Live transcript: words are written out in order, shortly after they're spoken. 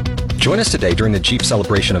Join us today during the Jeep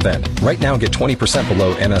Celebration event. Right now, get 20%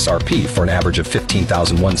 below MSRP for an average of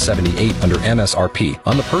 $15,178 under MSRP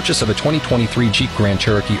on the purchase of a 2023 Jeep Grand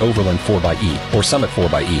Cherokee Overland 4xE or Summit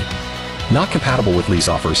 4xE. Not compatible with lease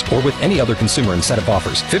offers or with any other consumer incentive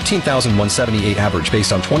offers. $15,178 average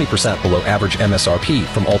based on 20% below average MSRP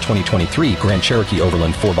from all 2023 Grand Cherokee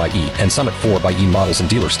Overland 4xE and Summit 4xE models in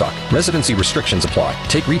dealer stock. Residency restrictions apply.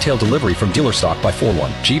 Take retail delivery from dealer stock by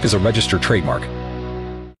 4/1. Jeep is a registered trademark.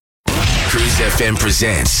 Cruise FM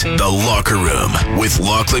presents The Locker Room with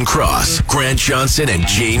Lachlan Cross, Grant Johnson, and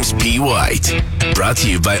James P. White. Brought to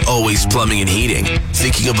you by Always Plumbing and Heating.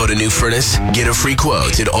 Thinking about a new furnace? Get a free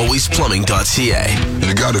quote at alwaysplumbing.ca.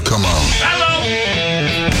 You gotta come on. Hello.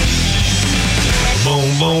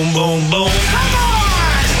 Boom, boom, boom, boom. Come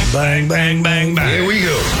on. Bang, bang, bang, bang. Here we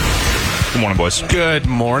go. Good morning, boys. Good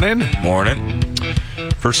morning. Morning.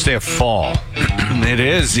 First day of fall. It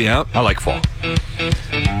is, yeah. I like fall.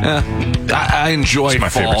 I enjoy It's my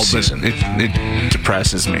fall, favorite season. but it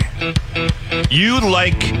depresses me. You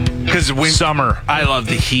like Because summer. I love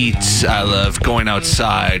the heat. I love going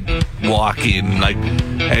outside, walking,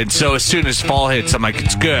 and so as soon as fall hits, I'm like,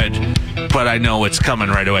 it's good, but I know it's coming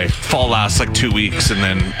right away. Fall lasts like 2 weeks, and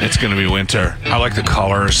then it's going to be winter. I like the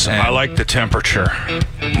colors. And- I like the temperature.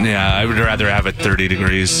 Yeah, I would rather have it 30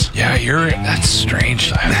 degrees. Yeah, that's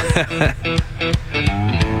strange.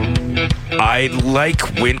 I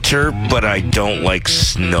like winter, but I don't like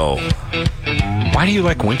snow. Why do you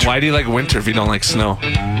like winter? Why do you like winter if you don't like snow?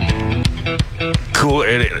 Cool.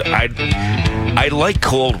 I like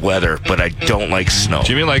cold weather, but I don't like snow.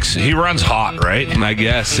 Jimmy he runs hot, right? I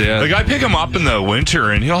guess, yeah. Like I pick him up in the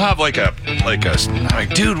winter, and he'll have I'm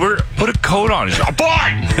like, dude, put a coat on. He's like,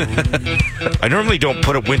 fine. I normally don't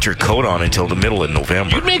put a winter coat on until the middle of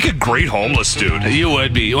November. You'd make a great homeless dude. You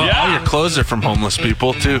would be. Well, Yeah. all your clothes are from homeless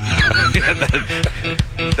people, too.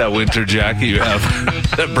 that winter jacket you have.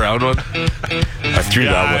 That brown one. I threw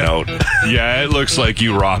that one out. Yeah, it looks like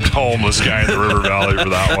you robbed a homeless guy in the River Valley for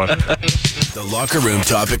that one. The Locker Room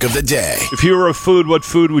topic of the day. If you were a food, what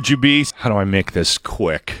food would you be? How do I make this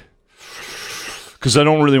quick? Because I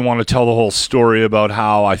don't really want to tell the whole story about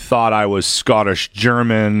how I thought I was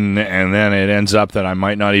Scottish-German, and then it ends up that I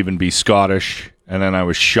might not even be Scottish, and then I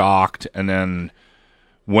was shocked, and then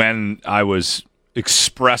when I was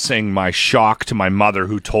expressing my shock to my mother,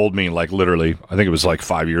 who told me, like, literally, I think it was like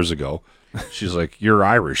 5 years ago, she's like, you're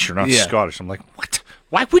Irish, you're not Yeah. Scottish. I'm like, what?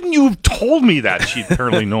 Why wouldn't you have told me that? She'd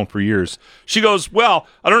apparently known for years. She goes, well,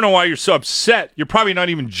 I don't know why you're so upset. You're probably not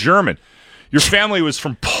even German. Your family was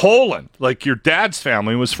from Poland. Like, your dad's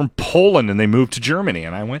family was from Poland, and they moved to Germany.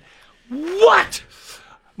 And I went, what?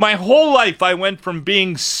 My whole life, I went from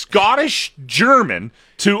being Scottish-German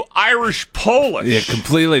to Irish-Polish. Yeah,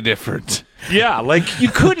 completely different. Yeah, like, you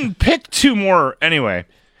couldn't pick two more. Anyway,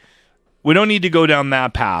 we don't need to go down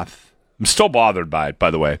that path. I'm still bothered by it,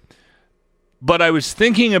 by the way. But I was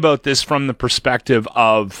thinking about this from the perspective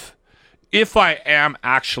of if I am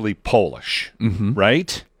actually Polish,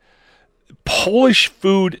 right? Polish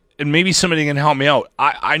food, and maybe somebody can help me out.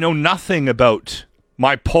 I know nothing about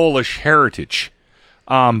my Polish heritage,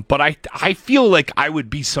 but I feel like I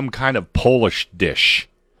would be some kind of Polish dish.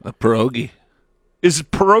 A pierogi. Is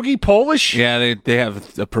pierogi Polish? Yeah, they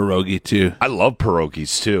have a pierogi, too. I love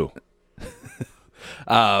pierogies, too.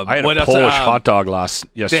 I had what a else? Polish hot dog They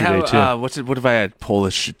yesterday, have, too. what have I had?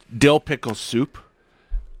 Polish dill pickle soup.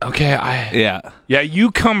 Okay, yeah,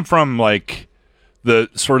 you come from, like, the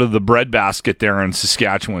sort of the breadbasket there in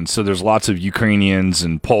Saskatchewan, so there's lots of Ukrainians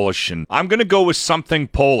and Polish, and I'm going to go with something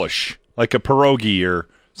Polish, like a pierogi or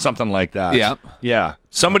something like that. Yeah. Yeah.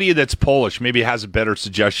 Somebody that's Polish maybe has a better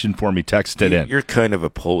suggestion for me. Text it in. You're kind of a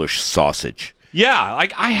Polish sausage. Yeah,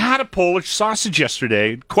 like I had a Polish sausage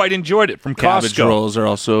yesterday. Quite enjoyed it from Cabbage Costco. rolls are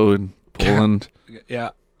also in Poland.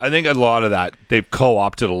 Yeah. I think a lot of that, they've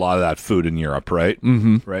co-opted a lot of that food in Europe, right?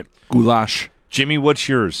 Mm-hmm. Right. Goulash. Jimmy, what's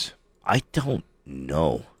yours? I don't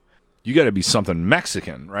know. You got to be something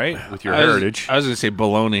Mexican, right? With your heritage. I was going to say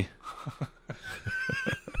bologna.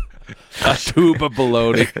 A tube of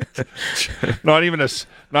bologna.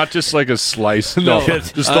 Not just like a slice. No,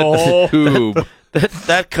 just the whole tube.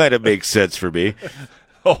 That kind of makes sense for me.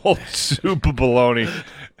 whole soup of bologna.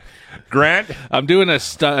 Grant? I'm doing a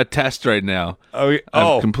test right now.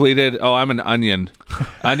 I've completed. Oh, I'm an onion.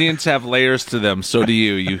 Onions have layers to them. So do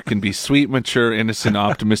you. You can be sweet, mature, innocent,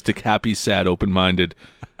 optimistic, happy, sad, open-minded.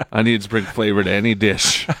 Onions bring flavor to any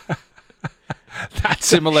dish.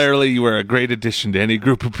 Similarly, you are a great addition to any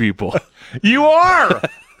group of people. You are!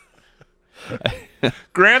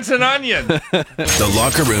 Grant's an onion. The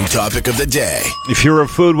Locker Room topic of the day. If you're a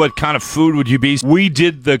food, what kind of food would you be? We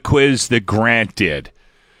did the quiz that Grant did.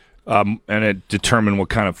 and it determined what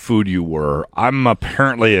kind of food you were. I'm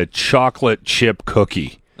apparently a chocolate chip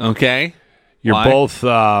cookie. Okay. You're Why? both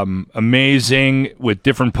amazing with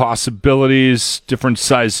different possibilities, different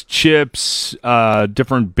sized chips,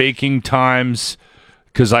 different baking times.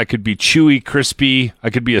 Because I could be chewy, crispy. I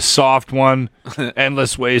could be a soft one.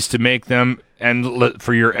 Endless ways to make them, and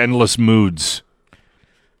for your endless moods.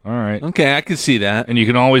 All right. Okay, I can see that. And you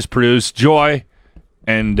can always produce joy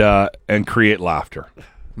and create laughter.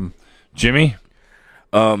 Jimmy?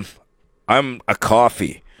 I'm a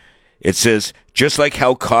coffee. It says, just like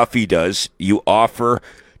how coffee does, you offer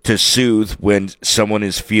to soothe when someone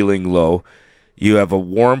is feeling low. You have a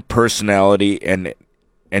warm personality and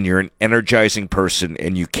you're an energizing person,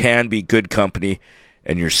 and you can be good company,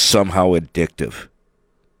 and you're somehow addictive.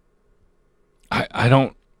 I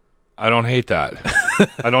don't hate that.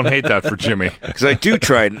 I don't hate that for Jimmy. Because I do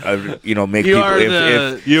try and make You people. are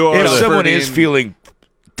If someone is Ferdinand. feeling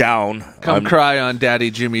down, Come cry on Daddy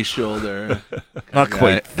Jimmy's shoulder. not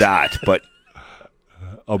quite that, but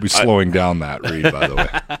I'll be slowing down that read, by the way.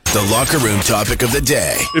 The locker room topic of the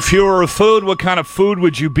day. If you were a food, what kind of food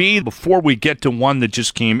would you be? Before we get to one that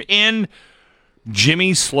just came in,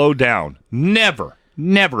 Jimmy, slow down. Never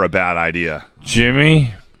a bad idea.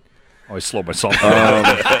 Jimmy? Oh, I slowed myself down.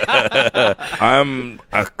 I'm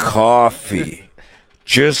a coffee.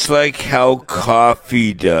 Just like how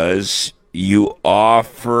coffee does, you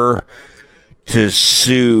offer to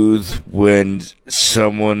soothe when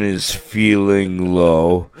someone is feeling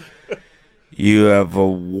low. You have a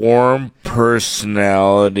warm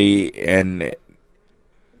personality and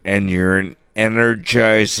you're an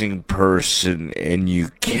energizing person, and you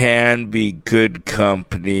can be good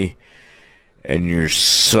company, and you're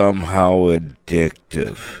somehow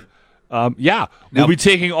addictive. Yeah, we'll be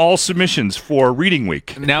taking all submissions for Reading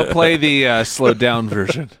Week. Now play the slowed down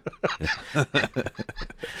version.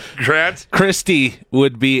 Grant? Christy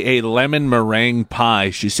would be a lemon meringue pie.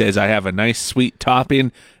 She says, I have a nice sweet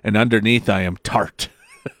topping, and underneath I am tart.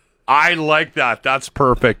 I like that. That's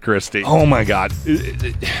perfect, Christy. Oh, my God.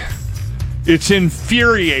 It's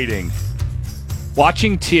infuriating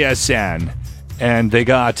watching TSN, and they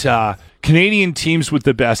got Canadian teams with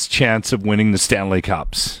the best chance of winning the Stanley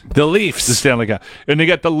Cups. The Leafs. The Stanley Cup. And they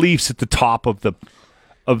got the Leafs at the top of the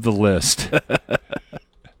list.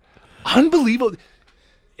 Unbelievable.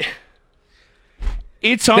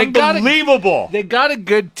 It's unbelievable. They got a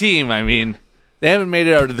good team. I mean, they haven't made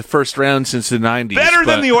it out of the first round since the 90s. Better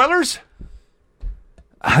than the Oilers?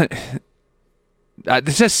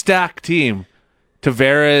 It's a stacked team.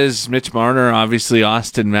 Tavares, Mitch Marner, obviously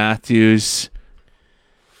Austin Matthews.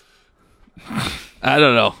 I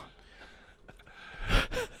don't know.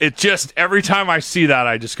 It just, every time I see that,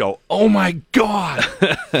 I just go, oh my God.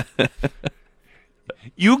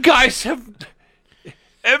 You guys have,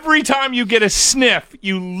 every time you get a sniff,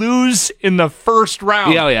 you lose in the first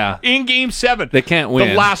round. Yeah. In Game 7. They can't win.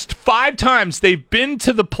 The last 5 times they've been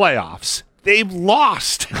to the playoffs, they've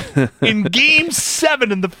lost in Game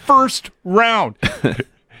 7 in the first round.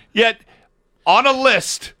 Yet, on a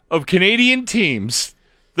list of Canadian teams,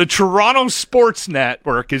 the Toronto Sports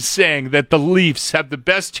Network is saying that the Leafs have the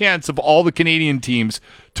best chance of all the Canadian teams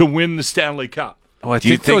to win the Stanley Cup. Oh, I Do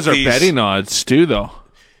you think those think are these- betting odds, too, though.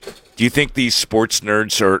 Do you think these sports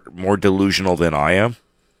nerds are more delusional than I am?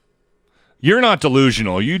 You're not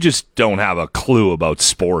delusional. You just don't have a clue about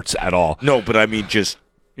sports at all. No, but I mean just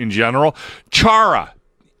In general, Chara.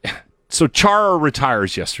 So Chara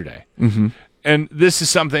retires yesterday. Mm-hmm. And this is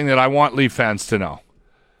something that I want Leaf fans to know.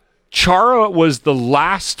 Chara was the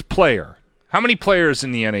last player. How many players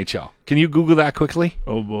in the NHL? Can you Google that quickly?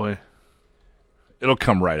 Oh, boy. It'll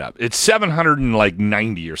come right up. It's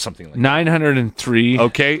 790 or something like that. 903.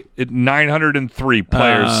 Okay, 903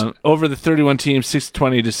 players. Over the 31 teams,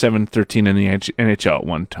 620 to 713 in the NHL at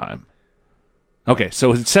one time. Okay,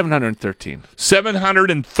 so it's 713.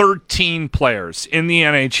 713 players in the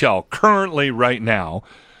NHL currently right now.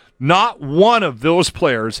 Not one of those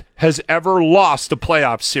players has ever lost a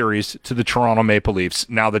playoff series to the Toronto Maple Leafs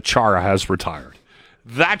now that Chara has retired.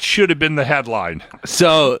 That should have been the headline.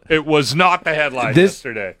 So It was not the headline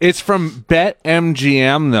yesterday. It's from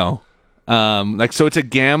BetMGM, though. So it's a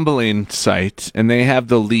gambling site, and they have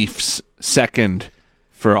the Leafs second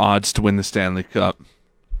for odds to win the Stanley Cup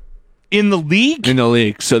In the league? in the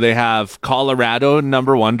league. So they have Colorado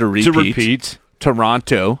number 1 to repeat.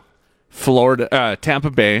 Toronto, Florida, Tampa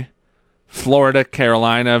Bay, Florida,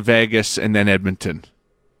 Carolina, Vegas, and then Edmonton.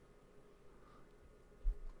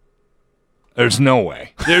 There's no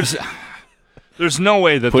way. There's no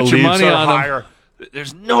way that Put the your Leafs money are on 'em. higher.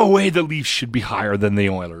 There's no way the Leafs should be higher than the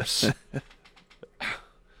Oilers.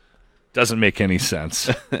 Doesn't make any sense.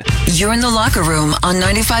 You're in the locker room on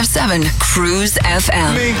 95.7 Cruise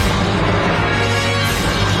FM.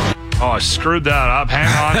 Oh, I screwed that up. Hang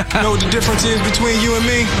on. You know what the difference is between you and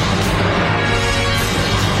me?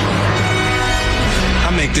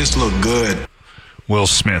 I make this look good. Will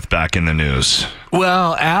Smith back in the news.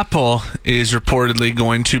 Well, Apple is reportedly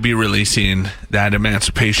going to be releasing that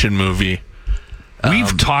Emancipation movie.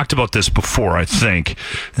 We've talked about this before, I think.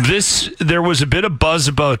 There was a bit of buzz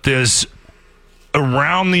about this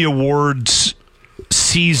around the awards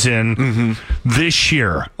season this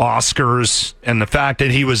year, Oscars, and the fact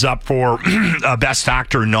that he was up for a Best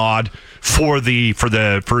Actor nod for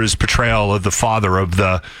his portrayal of the father of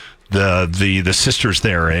the sisters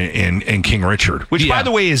there in King Richard, which by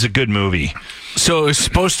the way is a good movie. So it was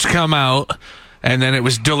supposed to come out, and then it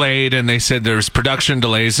was delayed, and they said there was production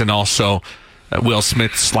delays, and also Will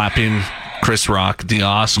Smith slapping Chris Rock at the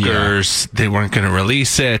Oscars. Yeah. They weren't going to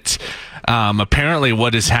release it. Apparently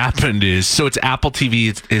what has happened is, so it's Apple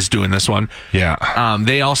TV is doing this one. Yeah.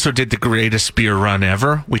 They also did The Greatest Beer Run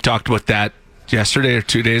Ever. We talked about that yesterday or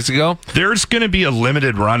 2 days ago. There's going to be a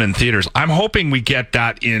limited run in theaters. I'm hoping we get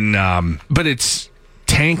that in... but it's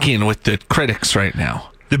tanking with the critics right now.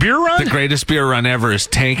 The beer run? The Greatest Beer Run Ever is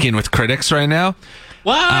tanking with critics right now.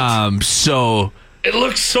 What? So... It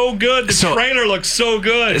looks so good. The trailer looks so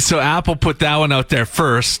good. So Apple put that one out there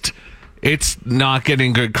first. It's not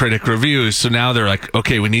getting good critic reviews. So now they're like,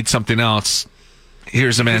 okay, we need something else.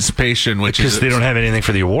 Here's Emancipation, which is... Because they don't have anything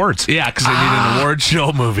for the awards. Yeah, because they need an award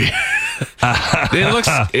show movie.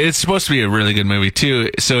 It's supposed to be a really good movie,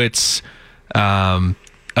 too. So it's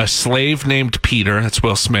a slave named Peter, that's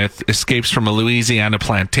Will Smith, escapes from a Louisiana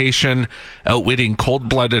plantation, outwitting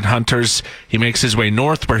cold-blooded hunters. He makes his way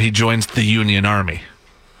north where he joins the Union Army.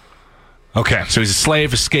 Okay. So he's a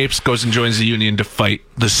slave, escapes, goes and joins the Union to fight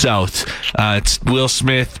the South. It's Will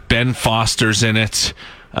Smith, Ben Foster's in it.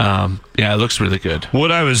 Yeah, it looks really good.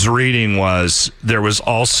 What I was reading was there was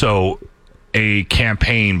also a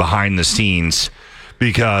campaign behind the scenes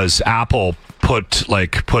because Apple put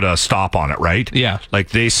a stop on it, right? Yeah.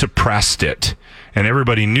 Like they suppressed it. And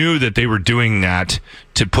everybody knew that they were doing that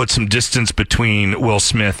to put some distance between Will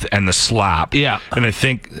Smith and the slap. Yeah. And I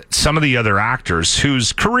think some of the other actors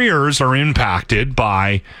whose careers are impacted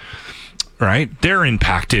by... Right? They're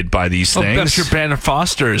impacted by these things. That's your Ben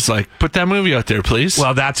Foster is like, put that movie out there, please.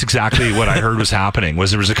 Well, that's exactly what I heard was happening.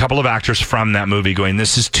 There was a couple of actors from that movie going,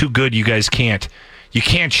 this is too good, you can't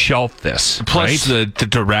shelf this. Plus right? the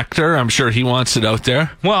director, I'm sure he wants it out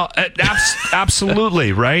there. Well,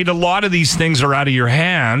 absolutely, right? A lot of these things are out of your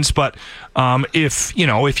hands, but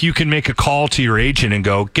if you can make a call to your agent and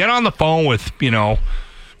go, get on the phone with,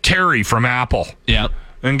 Terry from Apple. Yeah.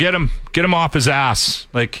 And get him off his ass.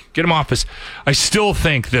 Get him off his... I still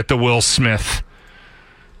think that the Will Smith,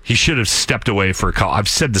 he should have stepped away for a couple... I've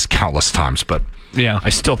said this countless times, but yeah,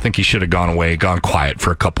 I still think he should have gone quiet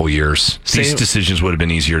for a couple years. These decisions would have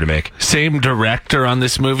been easier to make. Same director on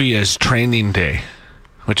this movie as Training Day,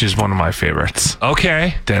 which is one of my favorites.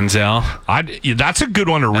 Okay. Denzel. That's a good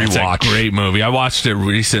one to rewatch. That's a great movie. I watched it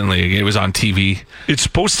recently. It was on TV. It's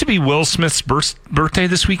supposed to be Will Smith's birthday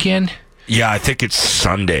this weekend? Yeah, I think it's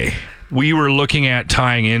Sunday. We were looking at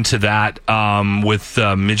tying into that with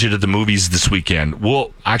Midget at the Movies this weekend.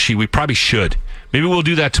 We probably should. Maybe we'll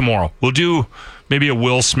do that tomorrow. We'll do maybe a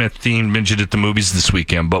Will Smith themed Midget at the Movies this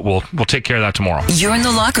weekend, but we'll take care of that tomorrow. You're in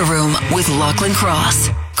the locker room with Lachlan Cross,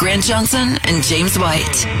 Grant Johnson, and James White.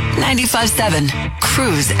 95.7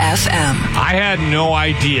 Cruise FM. I had no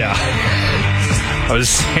idea. I was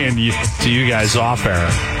saying to you guys off air.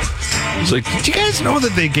 I was like, did you guys know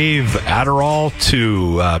that they gave Adderall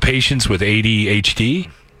to patients with ADHD?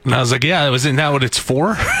 And I was like, yeah, isn't that what it's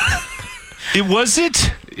for? Was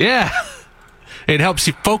it? Yeah. It helps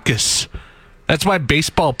you focus. That's why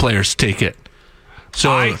baseball players take it.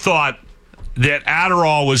 So I thought that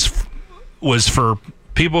Adderall was for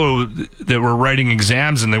people that were writing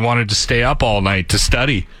exams and they wanted to stay up all night to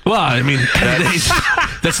study. Well, I mean,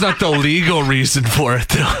 that's not the legal reason for it,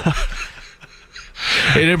 though.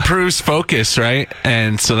 It improves focus, right?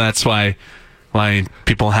 And so that's why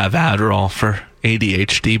people have Adderall for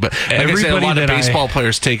ADHD. But like I said, a lot of baseball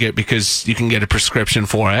players take it because you can get a prescription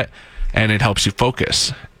for it, and it helps you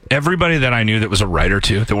focus. Everybody that I knew that was a writer,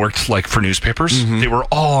 too, that worked for newspapers, they were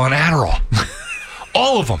all on Adderall.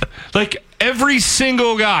 All of them. Every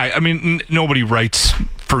single guy. I mean, nobody writes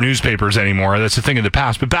for newspapers anymore. That's a thing of the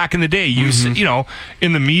past. But back in the day, you used to,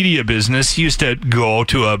 in the media business, you used to go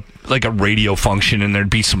to a radio function and there'd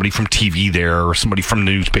be somebody from TV there or somebody from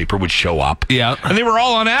the newspaper would show up. Yeah. And they were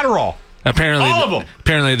all on Adderall.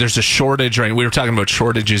 Apparently, there's a shortage. Right, we were talking about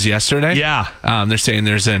shortages yesterday. Yeah, they're saying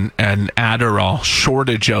there's an Adderall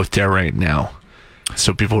shortage out there right now,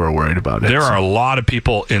 so people are worried about it. There are a lot of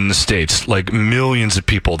people in the States, like millions of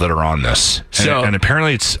people that are on this. And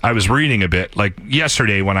apparently, I was reading a bit like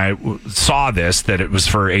yesterday when I saw this that it was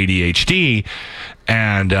for ADHD,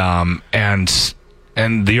 and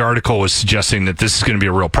the article was suggesting that this is going to be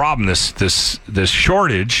a real problem. This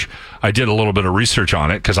shortage. I did a little bit of research on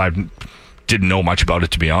it because I didn't know much about it,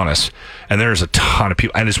 to be honest. And there's a ton of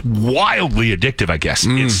people, and it's wildly addictive. I guess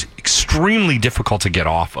it's extremely difficult to get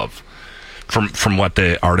off of, from what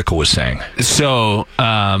the article was saying. So,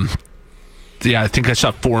 I think I saw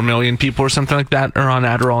 4 million people or something like that are on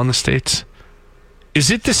Adderall in the States. Is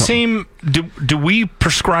it the same? Do we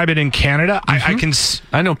prescribe it in Canada?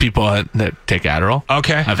 Mm-hmm. I know people that take Adderall.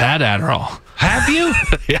 Okay, I've had Adderall. Have you?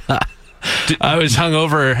 Yeah. I was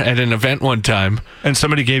hungover at an event one time, and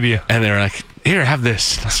somebody gave you, and they were like, "Here, have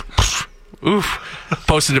this." Oof!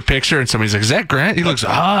 Posted a picture, and somebody's like, "Is that Grant? He looks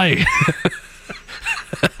high."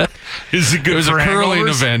 Is it good? It was for a curling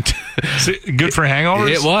hangovers? event. Is it good for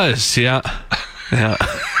hangovers? It was, yeah.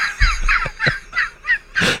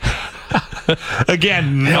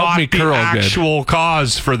 Again, not the actual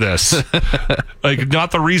cause for this. Like,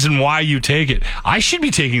 not the reason why you take it. I should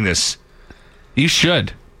be taking this. You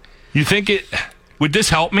should. You think would this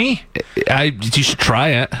help me? You should try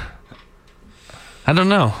it. I don't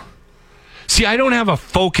know. See, I don't have a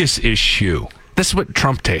focus issue. This is what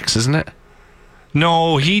Trump takes, isn't it?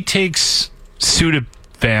 No, he takes Sudafed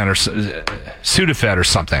or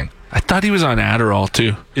something. I thought he was on Adderall,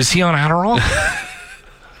 too. Is he on Adderall?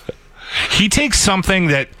 He takes something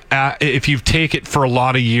that, if you take it for a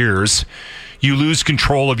lot of years, you lose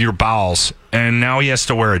control of your bowels, and now he has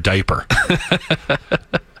to wear a diaper.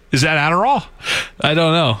 Is that Adderall? I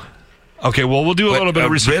don't know. Okay, well, we'll do a little bit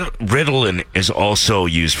of research. Ritalin is also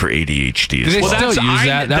used for ADHD. Do they still use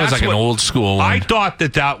that? That was like an old school one. I thought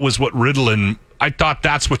that was what Ritalin... I thought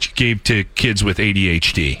that's what you gave to kids with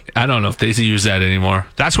ADHD. I don't know if they use that anymore.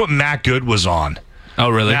 That's what Matt Good was on. Oh,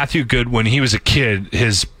 really? Matthew Good, when he was a kid,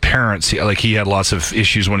 his parents, he had lots of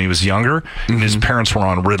issues when he was younger, and his parents were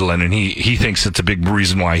on Ritalin, and he thinks it's a big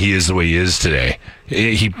reason why he is the way he is today.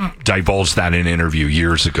 He divulged that in an interview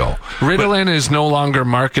years ago. Ritalin is no longer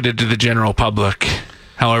marketed to the general public.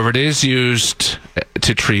 However, it is used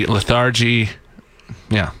to treat lethargy.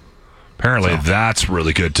 Yeah. Apparently, that's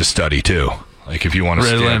really good to study, too. Like, if you want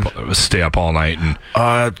to stay up all night and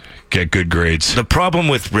get good grades. The problem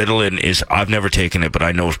with Ritalin is I've never taken it, but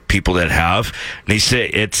I know people that have. And they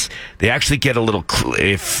say they actually get a little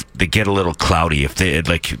if they get a little cloudy, if they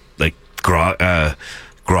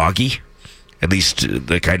groggy. At least,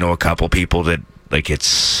 I know a couple people that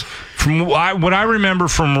it's. From what I remember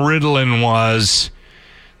from Ritalin was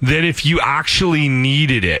that if you actually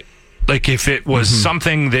needed it. Like, if it was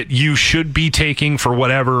something that you should be taking for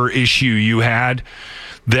whatever issue you had,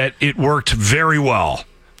 that it worked very well.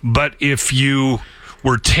 But if you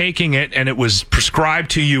were taking it and it was prescribed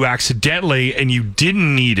to you accidentally and you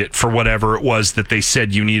didn't need it for whatever it was that they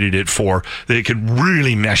said you needed it for, that it could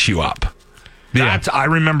really mess you up. Yeah. I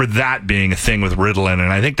remember that being a thing with Ritalin,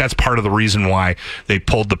 and I think that's part of the reason why they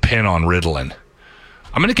pulled the pin on Ritalin.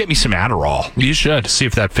 I'm going to get me some Adderall. You should. See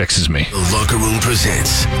if that fixes me. The Locker Room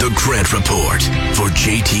presents The Grant Report for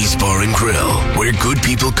JT's Bar and Grill, where good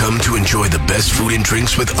people come to enjoy the best food and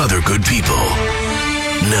drinks with other good people.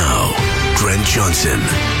 Now, Grant Johnson.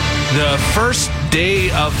 The first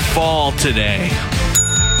day of fall today.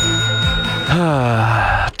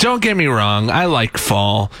 Don't get me wrong, I like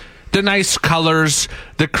fall. The nice colors,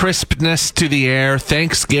 the crispness to the air,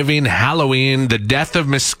 Thanksgiving, Halloween, the death of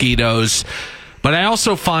mosquitoes. But I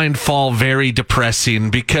also find fall very depressing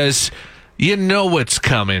because you know what's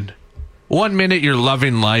coming. 1 minute you're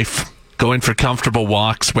loving life, going for comfortable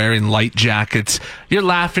walks, wearing light jackets. You're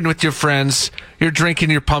laughing with your friends. You're drinking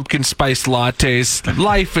your pumpkin spice lattes.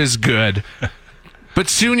 Life is good. But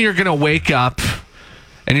soon you're going to wake up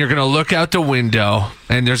and you're going to look out the window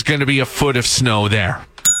and there's going to be a foot of snow there.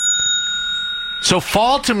 So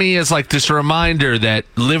fall to me is like this reminder that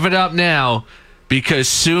live it up now, because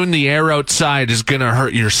soon the air outside is going to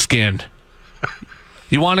hurt your skin.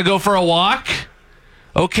 You want to go for a walk?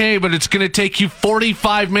 Okay, but it's going to take you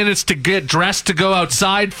 45 minutes to get dressed to go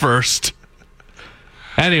outside first.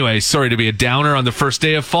 Anyway, sorry to be a downer on the first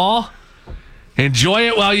day of fall. Enjoy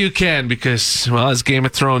it while you can because, well, as Game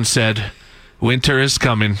of Thrones said, winter is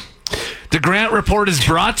coming. The Grant Report is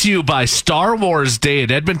brought to you by Star Wars Day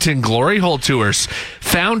at Edmonton Glory Hole Tours.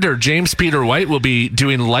 Founder James Peter White will be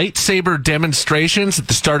doing lightsaber demonstrations at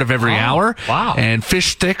the start of every hour. Wow. And fish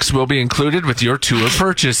sticks will be included with your tour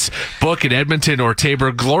purchase. Book at Edmonton or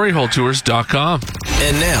Tabor, gloryholetours.com.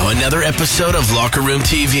 And now another episode of Locker Room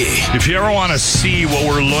TV. If you ever want to see what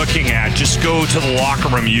we're looking at, just go to the Locker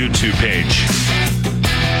Room YouTube page.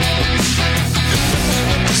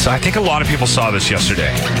 So I think a lot of people saw this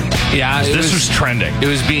yesterday. Yeah, This was trending. It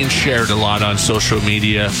was being shared a lot on social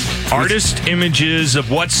media. Artist images of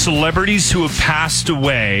what celebrities who have passed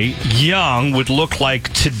away young would look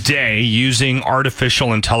like today using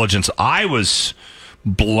artificial intelligence. I was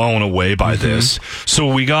blown away by this.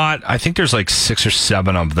 So we got, I think there's like 6 or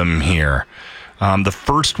 7 of them here. The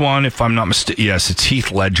first one, if I'm not mistaken, yes, it's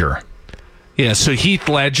Heath Ledger. Yeah, so Heath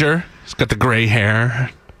Ledger, he's got the gray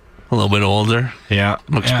hair, a little bit older. Yeah.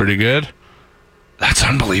 Looks pretty good. That's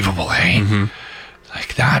unbelievable, eh?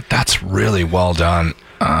 Like that's really well done.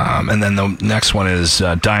 And then the next one is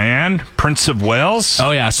Diane, Prince of Wales.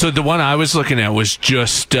 Oh, yeah. So the one I was looking at was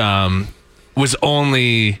just, was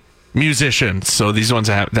only musicians. So these ones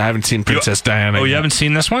I haven't seen Princess Diana. Oh, you yet. haven't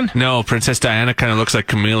seen this one? No, Princess Diana kind of looks like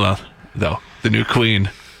Camilla, though, the new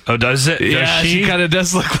queen. Oh, does it? Yeah, Does she kind of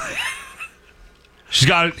does look like... She's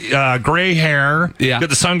got gray hair. Yeah.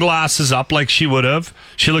 Got the sunglasses up like she would have.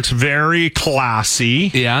 She looks very classy.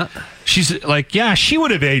 Yeah, She's like, yeah, she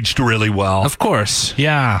would have aged really well. of course.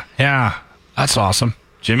 Yeah. That's awesome.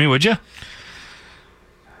 Jimmy, would you?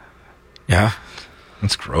 Yeah.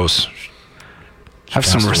 That's gross. Have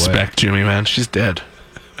some passed away. respect, Jimmy, man. She's dead.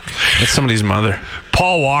 That's somebody's mother.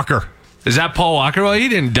 Paul Walker. Is that Paul Walker? Well, he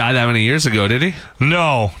didn't die that many years ago, did he?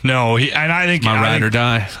 No. And I think My ride or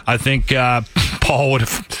die. I think Paul would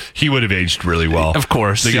have aged really well. Of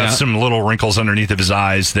course, They got some little wrinkles underneath of his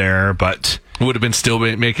eyes there, but Would have been still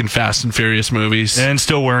making Fast and Furious movies. and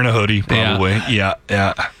still wearing a hoodie probably. Yeah.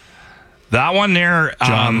 That one there,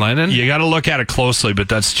 John Lennon? You got to look at it closely, but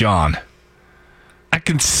that's John. I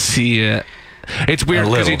can see it. It's weird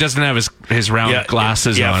because he doesn't have his round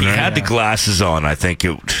glasses yeah, on. if he right? had the glasses on, I think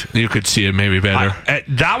it would... You could see it maybe better.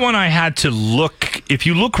 That one I had to look. If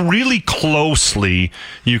you look really closely,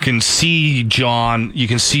 you can see John. You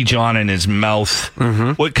can see John in his mouth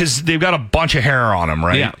because they've got a bunch of hair on him,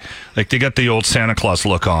 right? Yeah. Like they got the old Santa Claus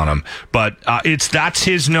look on him. But that's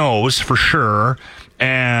his nose for sure,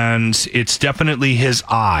 and it's definitely his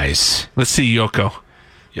eyes. Let's see Yoko.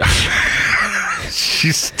 Yeah.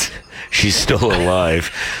 She's still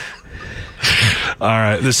alive. All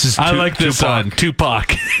right, this is. I like this one.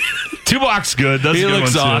 Tupac. Tupac's good. That's He a good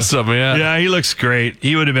looks one, too. awesome, yeah. Yeah, he looks great.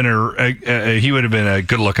 He would have been a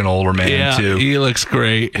good-looking older man Yeah, too. he looks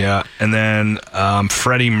great. Yeah, and then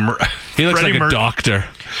Freddie. He looks like a doctor.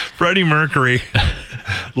 Freddie Mercury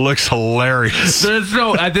looks hilarious. There's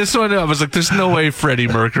no at this one. I was like, "There's no way Freddie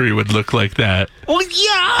Mercury would look like that." Well,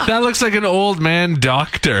 yeah. That looks like an old man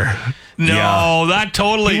doctor. No, that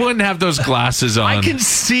totally. He wouldn't have those glasses on. I can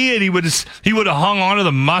see it. He would have hung onto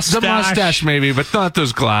the mustache. The mustache, maybe, but not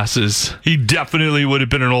those glasses. He definitely would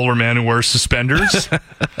have been an older man who wears suspenders.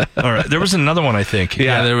 All right, there was another one, I think.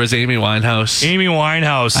 Yeah, there was Amy Winehouse. Amy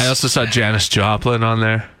Winehouse. I also saw Janis Joplin on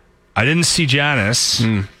there. I didn't see Janice.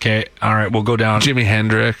 Okay, all right, we'll go down. Jimi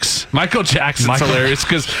Hendrix. Michael Jackson's hilarious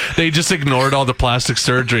because they just ignored all the plastic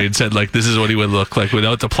surgery and said, like, this is what he would look like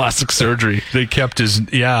without the plastic surgery. They kept his,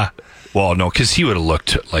 yeah. Well, no, because he would have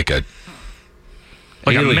looked like a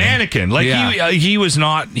mannequin. Like he was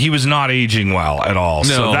not aging well at all. No.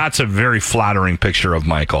 So that's a very flattering picture of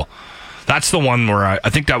Michael. That's the one where I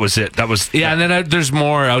think that was it. That was and then there's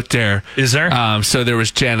more out there. Is there? So there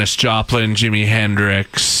was Janis Joplin, Jimi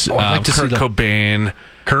Hendrix, I'd like to see Kurt Cobain.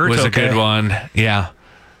 Kurt was a okay. good one. Yeah.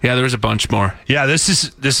 Yeah, there was a bunch more. Yeah, this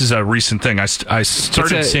is a recent thing. I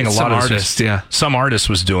started seeing a lot of artists. Yeah, some artist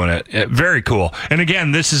was doing it. Very cool. And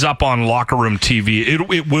again, this is up on Locker Room TV.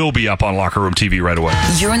 It will be up on Locker Room TV right away.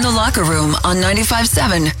 You're in the Locker Room on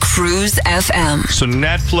 95.7 Cruise FM. So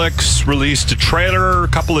Netflix released a trailer a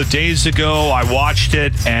couple of days ago. I watched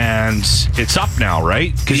it, and it's up now,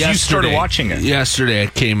 right? Because you started watching it. Yesterday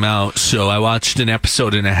it came out, so I watched an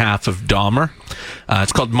episode and a half of Dahmer.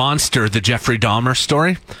 It's called Monster, the Jeffrey Dahmer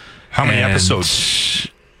story. How many episodes?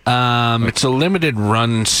 It's a limited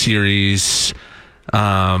run series.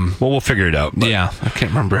 Well, we'll figure it out. Yeah, I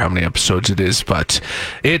can't remember how many episodes it is, but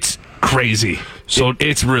it's crazy. So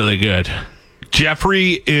it's really good.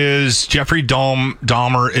 Jeffrey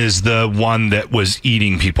Dahmer is the one that was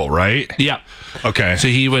eating people, right? Yeah. Okay. So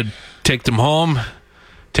he would take them home,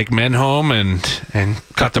 take men home, and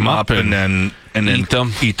cut them up and then eat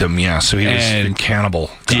them. Eat them. Yeah. So he was a cannibal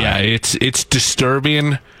guy. Yeah, it's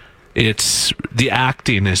disturbing It's the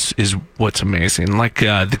acting is what's amazing. Like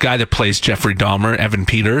the guy that plays Jeffrey Dahmer, Evan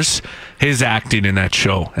Peters, his acting in that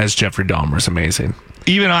show as Jeffrey Dahmer is amazing.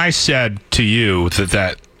 Even I said to you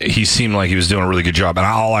that he seemed like he was doing a really good job, and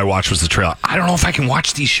all I watched was the trailer. I don't know if I can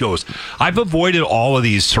watch these shows. I've avoided all of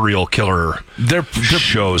these serial killer They're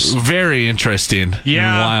shows. Very interesting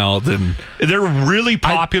and wild. And they're really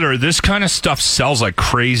popular. This kind of stuff sells like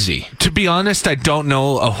crazy. To be honest, I don't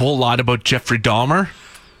know a whole lot about Jeffrey Dahmer.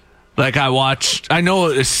 Like I know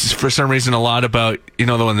it's, for some reason, a lot about, the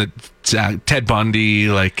one that Ted Bundy,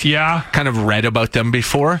 kind of read about them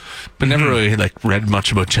before, but never really read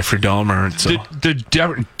much about Jeffrey Dahmer. So.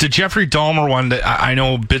 The Jeffrey Dahmer one, that I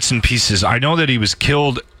know bits and pieces. I know that he was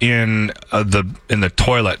killed in the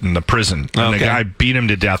toilet in the prison, and the guy beat him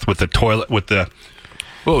to death with the toilet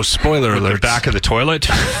Whoa, spoiler alert. The back of the toilet.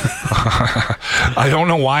 I don't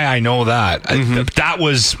know why I know that. That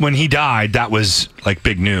was, when he died, that was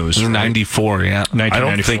big news. It was 94, yeah. I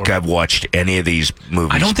don't think I've watched any of these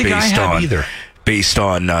movies. I don't think I have either. Based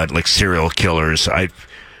on serial killers. I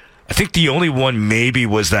think the only one maybe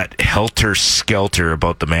was that Helter Skelter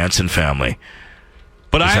about the Manson family.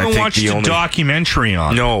 But I haven't watched the documentary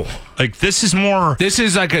on it. No. This is more... This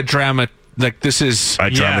is like a drama... this is a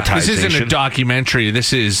dramatization. This isn't a documentary.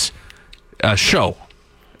 This is a show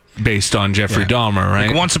based on Jeffrey Dahmer,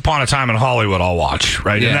 right? Once Upon a Time in Hollywood, I'll watch,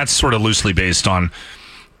 right? Yeah. And that's sort of loosely based on.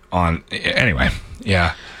 Anyway,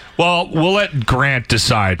 yeah. Well, we'll let Grant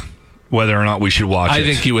decide whether or not we should watch it. I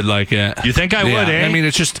think he would like it. You think I would? Eh? I mean,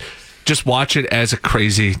 it's just watch it as a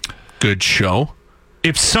crazy good show.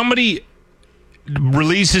 If somebody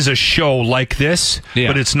releases a show like this,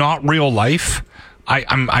 but it's not real life.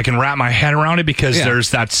 I can wrap my head around it because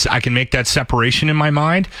there's that. I can make that separation in my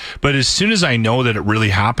mind. But as soon as I know that it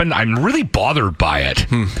really happened, I'm really bothered by it.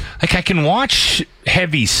 I can watch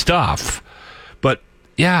heavy stuff, but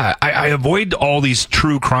I avoid all these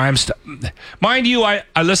true crime stuff. Mind you, I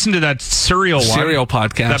listened to that serial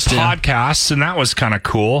podcast, podcast, and that was kind of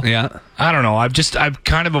cool. Yeah, I don't know. I've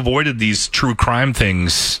kind of avoided these true crime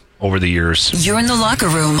things over the years. You're in the locker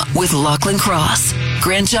room with Lachlan Cross,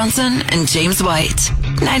 Grant Johnson, and James White.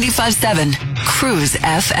 95.7 Cruise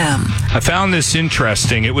FM. I found this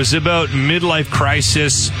interesting. It was about midlife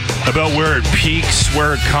crisis, about where it peaks,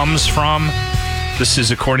 where it comes from. This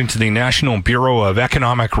is according to the National Bureau of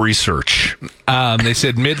Economic Research. They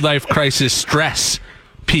said midlife crisis stress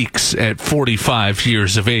peaks at 45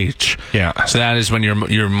 years of age. Yeah. So that is when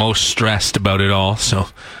you're most stressed about it all. So...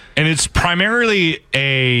 And it's primarily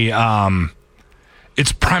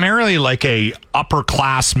like a upper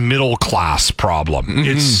class, middle class problem.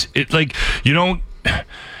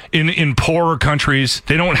 In poorer countries,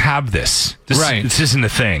 they don't have this. This isn't a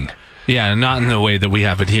thing. Yeah, not in the way that we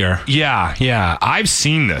have it here. Yeah. I've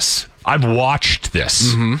seen this. I've watched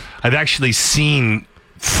this. I've actually seen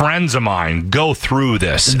friends of mine go through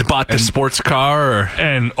this. Bought the sports car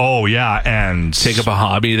and take up a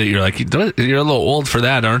hobby that you're a little old for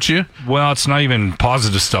that, aren't you? Well, it's not even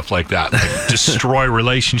positive stuff like that. Destroy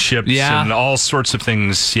relationships and all sorts of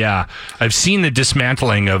things. Yeah. I've seen the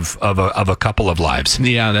dismantling of a couple of lives.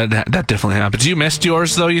 Yeah, that definitely happens. You missed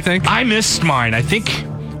yours though, you think? I missed mine. I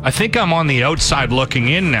think I'm on the outside looking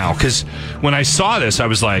in now, because when I saw this, I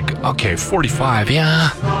was like, okay, 45.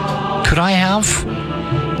 Yeah. Could I have?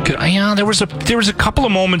 There was a couple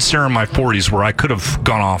of moments there in my 40s where I could have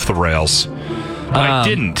gone off the rails, but I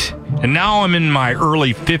didn't. And now I'm in my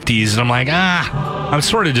early 50s, and I'm like, I'm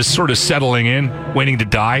sort of settling in, waiting to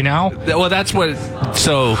die now. Well, that's what.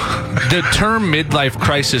 So, the term midlife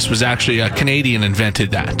crisis was actually a Canadian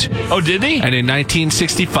invented that. Oh, did he? And in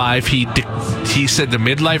 1965, he said the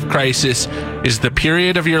midlife crisis is the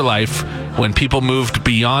period of your life when people moved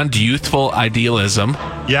beyond youthful idealism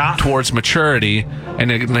towards maturity and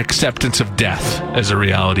an acceptance of death as a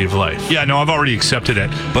reality of life. Yeah, no, I've already accepted it.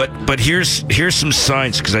 But here's some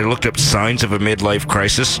signs, because I looked up signs of a midlife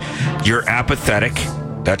crisis. You're apathetic.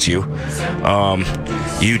 That's you.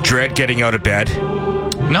 You dread getting out of bed.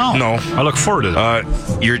 No. I look forward to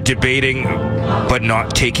that. You're debating but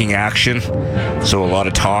not taking action. So a lot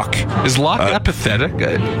of talk. Is Locke apathetic?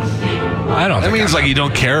 I don't. That means you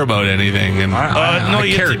don't care about anything. And no,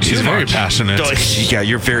 you care too He's very passionate. Yeah,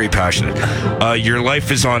 you're very passionate. Your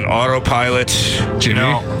life is on autopilot. Jimmy?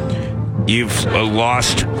 You've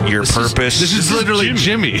lost your purpose. This is literally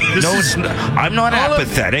Jimmy. I'm not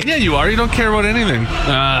apathetic. Yeah, you are. You don't care about anything.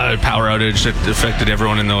 Power outage that affected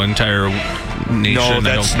everyone in the entire nation. No,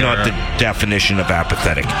 that's not the definition of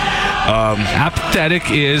apathetic. Apathetic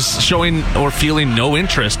is showing or feeling no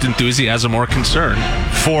interest, enthusiasm, or concern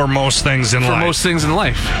For most things in life. most things in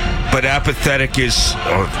life. But apathetic is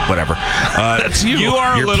whatever. That's you. You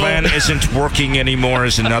are Your a little... plan isn't working anymore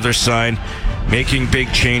is another sign. Making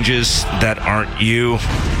big changes that aren't you.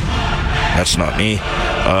 That's not me.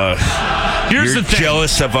 Here's You're the thing.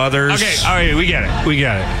 jealous of others. Okay, all right, we get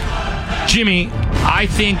it. Jimmy, I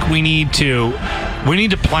think we need to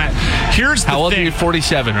plan. Here's the How old are thing. you?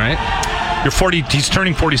 47, right? You're 40. He's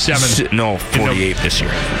turning 47. No, 48 this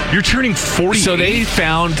year. You're turning 48. So they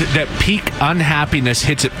found that peak unhappiness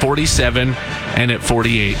hits at 47 and at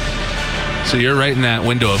 48. So you're right in that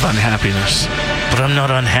window of unhappiness. But I'm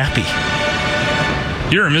not unhappy.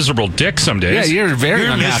 You're a miserable dick some days. Yeah, you're very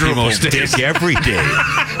unhappy miserable most days. dick every day.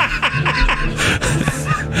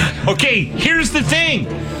 Okay, here's the thing.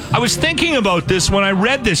 I was thinking about this when I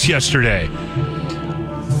read this yesterday.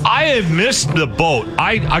 I have missed the boat.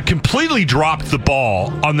 I completely dropped the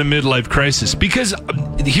ball on the midlife crisis because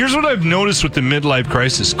here's what I've noticed with the midlife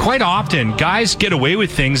crisis. Quite often, guys get away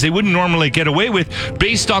with things they wouldn't normally get away with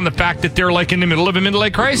based on the fact that they're like in the middle of a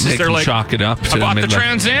midlife crisis. They're like, chalk it up to I bought the midlife.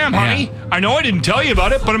 Trans Am, honey. Yeah. I know I didn't tell you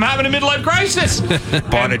about it, but I'm having a midlife crisis.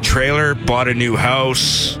 Bought a trailer, bought a new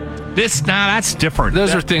house. That's different.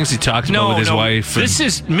 Those are things he talks about with his wife. This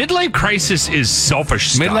is midlife crisis is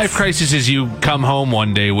selfish stuff. Midlife crisis is you come home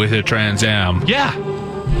one day with a Trans Am. Yeah.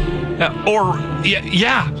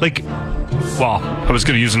 Like, well, I was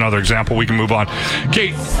going to use another example. We can move on.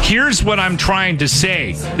 Okay, here's what I'm trying to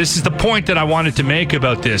say. This is the point that I wanted to make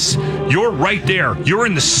about this. You're right there. You're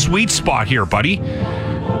in the sweet spot here, buddy.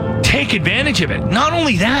 Take advantage of it. Not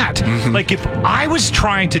only that, like if I was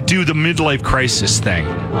trying to do the midlife crisis thing,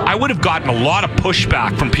 I would have gotten a lot of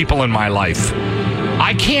pushback from people in my life.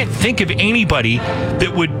 I can't think of anybody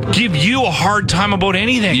that would give you a hard time about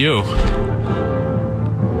anything. You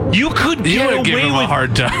could would get give away him with a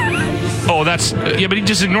hard time. Oh, that's yeah, but he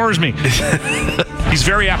just ignores me. He's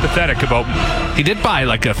very apathetic about. He did buy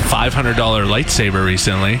like a $500 lightsaber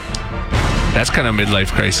recently. That's kind of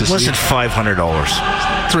midlife crisis. Was it $500?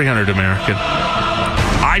 $300 American.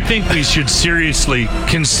 I think we should seriously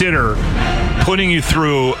consider putting you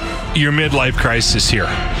through your midlife crisis here.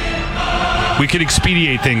 We could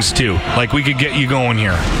expedite things too. Like we could get you going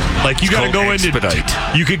here. Like you got to go into.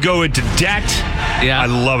 You could go into debt. Yeah. I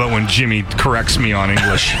love it when Jimmy corrects me on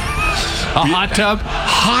English. A hot tub?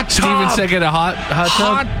 Hot tub. Did you even say get a hot tub?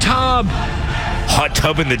 Hot tub. Hot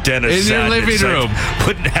tub in the den of In your living room.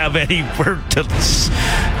 Wouldn't have anywhere to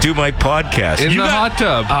do my podcast. In the hot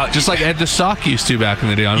tub. Just like Ed the Sock used to back in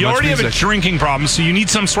the day on You Much already have a Music. drinking problem, so you need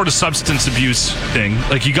some sort of substance abuse thing.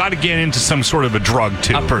 Like you got to get into some sort of a drug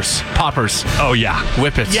too. Uppers. Poppers. Oh yeah.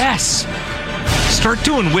 Whippets. Yes. Start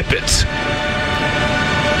doing whippets.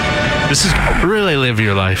 This is Really live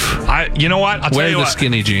your life. you know what? I'll tell Wear you the what.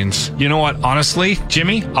 skinny jeans. You know what? Honestly,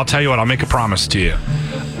 Jimmy, I'll tell you what. I'll make a promise to you.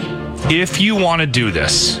 If you want to do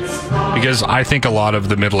this, because I think a lot of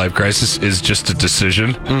the midlife crisis is just a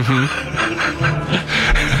decision.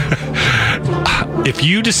 If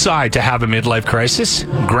you decide to have a midlife crisis,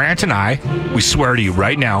 Grant and I, we swear to you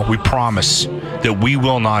right now, we promise that we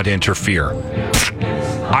will not interfere.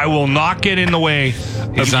 I will not get in the way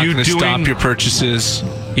He's of not you going to doing. stop your purchases.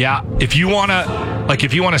 Yeah, if you want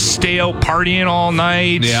to stay out partying all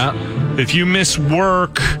night. Yeah. If you miss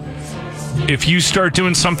work, if you start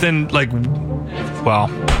doing something like, well,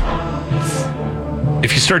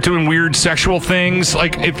 if you start doing weird sexual things,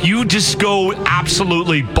 like if you just go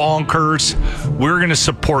absolutely bonkers, we're going to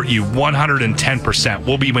support you 110%.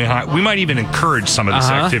 We'll be behind. We might even encourage some of this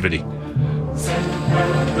activity.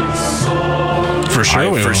 For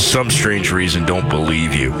sure. I, for some strange reason, don't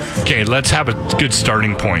believe you. Okay, let's have a good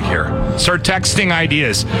starting point here. Start texting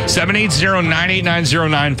ideas.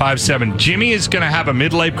 780-989-0957. Jimmy is going to have a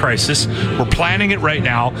midlife crisis. We're planning it right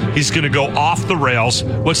now. He's going to go off the rails.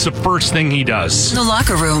 What's the first thing he does? The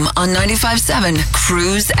Locker Room on 95.7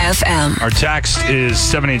 Cruise FM. Our text is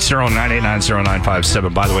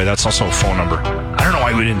 780-989-0957. By the way, that's also a phone number. I don't know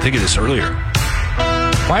why we didn't think of this earlier.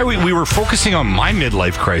 Why we were focusing on my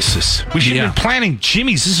midlife crisis. We should have been planning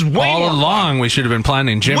Jimmy's. This is way all more along. We should have been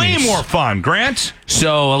planning Jimmy's. Way more fun, Grant.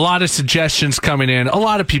 So a lot of suggestions coming in. A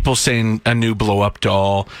lot of people saying a new blow-up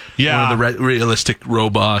doll. Yeah. One of the realistic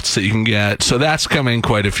robots that you can get. So that's coming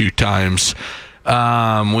quite a few times.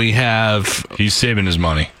 We have He's saving his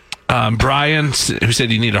money. Brian, who said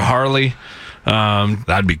you need a Harley.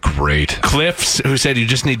 That'd be great. Cliffs, who said you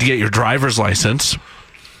just need to get your driver's license.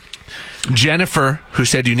 Jennifer, who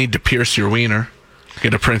said you need to pierce your wiener.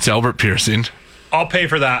 Get a Prince Albert piercing. I'll pay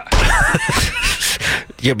for that.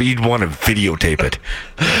 Yeah, but you'd want to videotape it.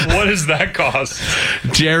 What does that cost?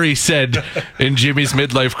 Jerry said in Jimmy's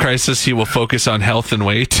midlife crisis, he will focus on health and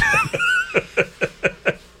weight.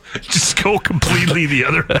 Just go completely the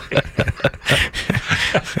other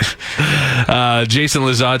way. Jason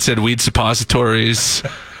Lazard said weed suppositories.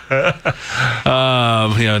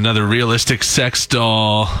 Another realistic sex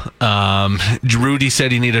doll. Rudy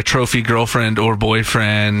said you need a trophy girlfriend or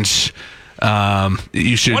boyfriend.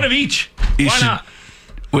 You should one of each. Why not?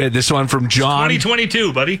 We had this one from John,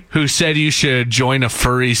 2022, buddy, who said you should join a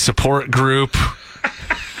furry support group.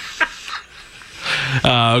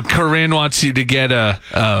 Corinne wants you to get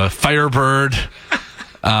a Firebird.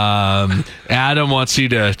 Adam wants you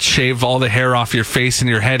to shave all the hair off your face and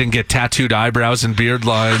your head and get tattooed eyebrows and beard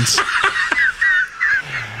lines.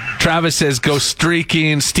 Travis says go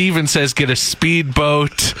streaking. Steven says get a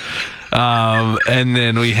speedboat. And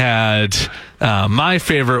then we had my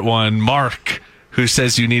favorite one, Mark, who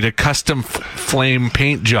says you need a custom flame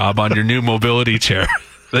paint job on your new mobility chair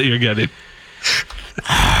that you're getting.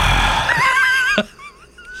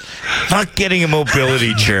 Not getting a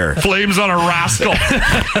mobility chair. Flames on a rascal.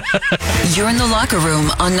 You're in the locker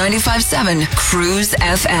room on 95.7 Cruise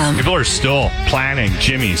FM. People are still planning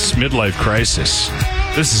Jimmy's midlife crisis.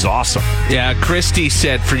 This is awesome. Yeah, Christy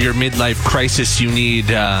said for your midlife crisis, you need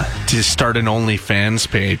to start an OnlyFans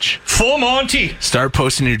page. Full Monty. Start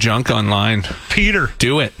posting your junk online. Peter.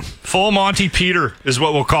 Do it. Full Monty Peter is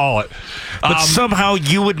what we'll call it. But somehow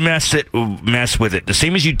you would mess with it, the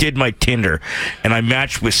same as you did my Tinder, and I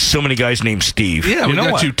matched with so many guys named Steve. Yeah, we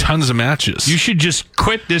got you tons of matches. You should just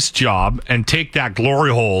quit this job and take that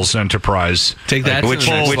Glory Holes enterprise. Take that which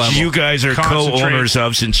you guys are co-owners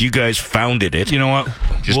of since you guys founded it. You know what?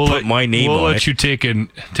 Just put my name on it. We'll let you take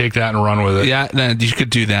that and run with it. Yeah, you could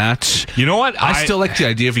do that. You know what? I still like the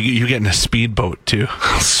idea of you getting a speedboat, too.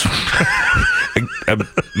 a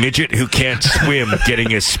midget who can't swim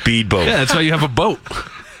getting a speedboat. Yeah, that's why you have a boat.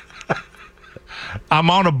 I'm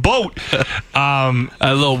on a boat. A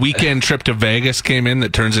little weekend trip to Vegas came in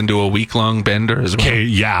that turns into a week-long bender as well. Okay,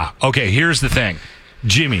 yeah. Okay, here's the thing.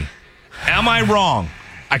 Jimmy, am I wrong?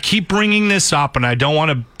 I keep bringing this up, and I don't want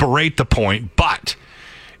to berate the point, but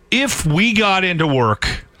if we got into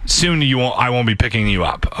work, soon I won't be picking you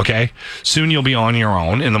up, okay? Soon you'll be on your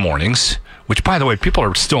own in the mornings, which, by the way, people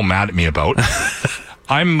are still mad at me about.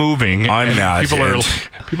 I'm moving. I'm mad.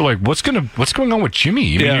 People are like, what's going on with Jimmy?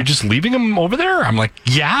 You mean you're just leaving him over there? I'm like,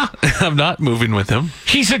 yeah. I'm not moving with him.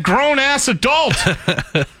 He's a grown-ass adult.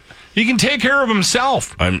 He can take care of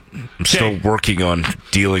himself. I'm still working on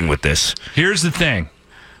dealing with this. Here's the thing.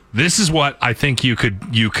 This is what I think you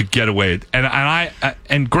could get away with.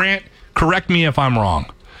 And Grant, correct me if I'm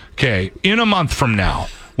wrong. Okay, in a month from now,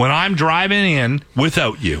 when I'm driving in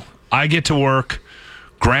without you, I get to work,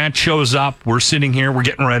 Grant shows up, we're sitting here, we're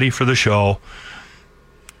getting ready for the show,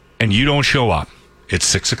 and you don't show up. It's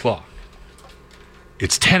 6 o'clock.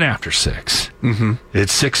 It's 10 after 6. Mm-hmm.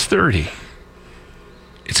 It's 6:30.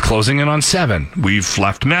 It's closing in on 7. We've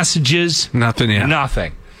left messages. Nothing yet.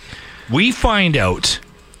 Nothing. We find out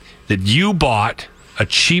that you bought a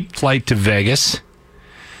cheap flight to Vegas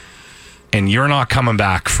and you're not coming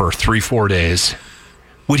back for 3-4 days.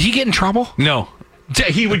 Would he get in trouble? No.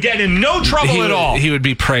 He would get in no trouble at all. He would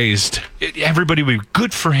be praised. Everybody would be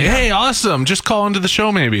good for him. Hey, awesome. Just call into the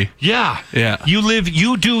show maybe. Yeah. Yeah.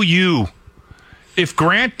 You do you. If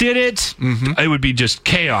Grant did it, it would be just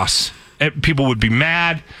chaos. People would be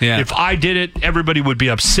mad. Yeah. If I did it, everybody would be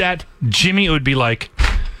upset. Jimmy would be like,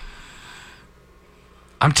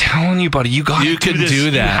 I'm telling you, buddy, you got to do this.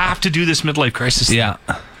 do that. You have to do this midlife crisis thing. Yeah.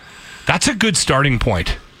 That's a good starting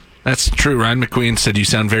point. That's true. Ryan McQueen said you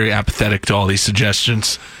sound very apathetic to all these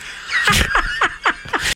suggestions.